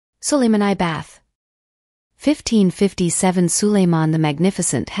Süleymaniye bath. 1557 Suleiman the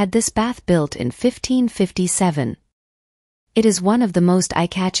Magnificent had this bath built in 1557. It is one of the most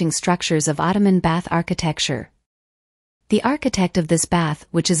eye-catching structures of Ottoman bath architecture. The architect of this bath,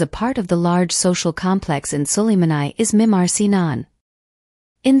 which is a part of the large social complex in Süleymaniye, is Mimar Sinan.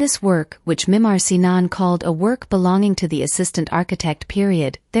 In this work, which Mimar Sinan called a work belonging to the assistant architect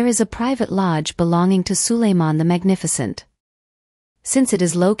period, there is a private lodge belonging to Suleiman the Magnificent. Since it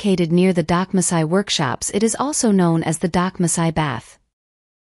is located near the Devekuşu workshops, it is also known as the Devekuşu bath.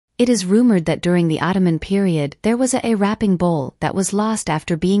 It is rumored that during the Ottoman period there was a wrapping bowl that was lost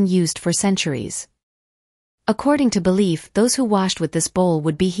after being used for centuries. According to belief, those who washed with this bowl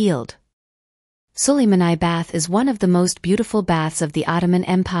would be healed. Süleymaniye bath is one of the most beautiful baths of the Ottoman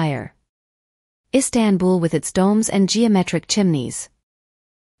Empire. Istanbul with its domes and geometric chimneys.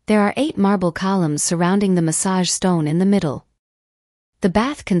 There are 8 marble columns surrounding the massage stone in the middle. The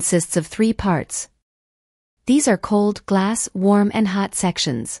bath consists of 3 parts. These are cold, glass, warm and hot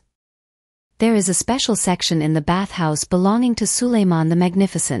sections. There is a special section in the bathhouse belonging to Suleiman the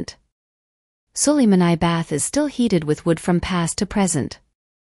Magnificent. Süleymaniye bath is still heated with wood from past to present.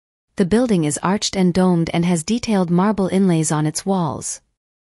 The building is arched and domed and has detailed marble inlays on its walls.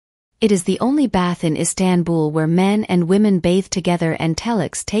 It is the only bath in Istanbul where men and women bathe together and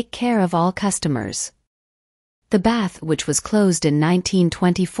telex take care of all customers. The bath, which was closed in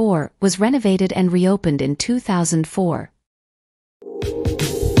 1924, was renovated and reopened in 2004.